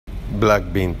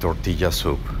Black bean tortilla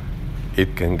soup.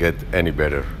 It can get any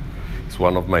better. It's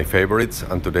one of my favorites,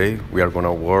 and today we are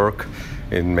gonna work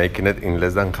in making it in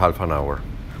less than half an hour.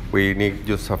 We need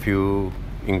just a few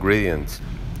ingredients: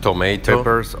 tomato,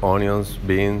 peppers, onions,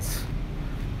 beans,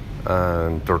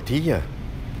 and tortilla.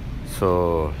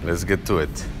 So let's get to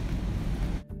it.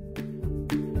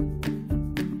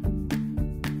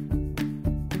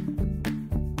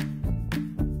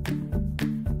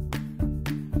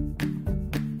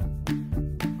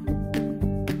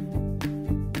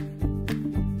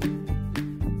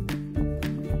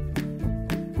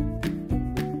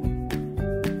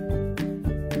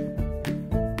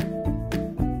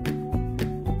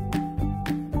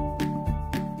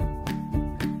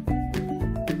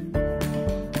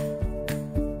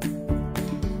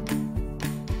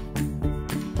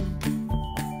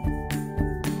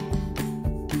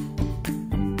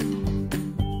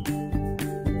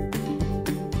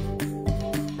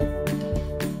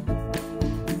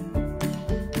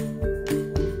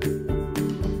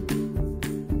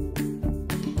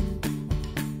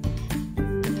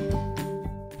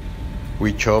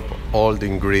 We chop all the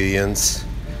ingredients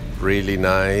really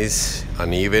nice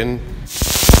and even.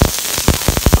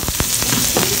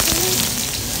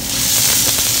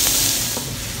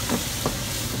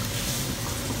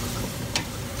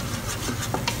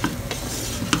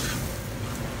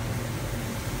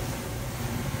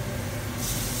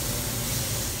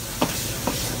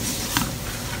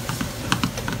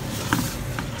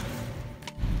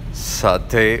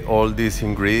 Saute all these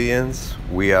ingredients.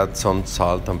 We add some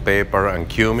salt and pepper and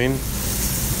cumin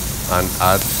and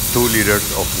add 2 liters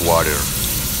of water.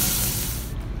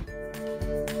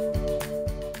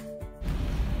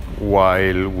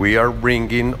 While we are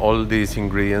bringing all these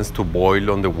ingredients to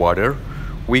boil on the water,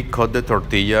 we cut the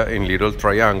tortilla in little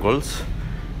triangles,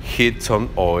 heat some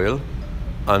oil,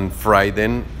 and fry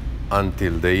them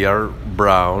until they are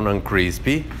brown and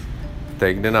crispy.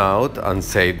 Take them out and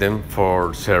save them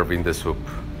for serving the soup.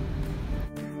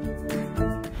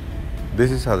 This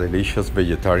is a delicious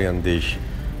vegetarian dish,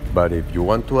 but if you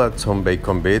want to add some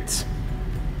bacon bits,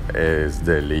 it's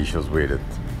delicious with it.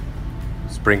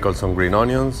 Sprinkle some green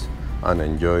onions and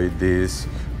enjoy this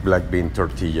black bean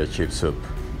tortilla chip soup.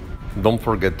 Don't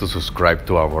forget to subscribe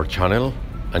to our channel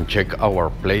and check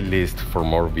our playlist for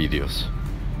more videos.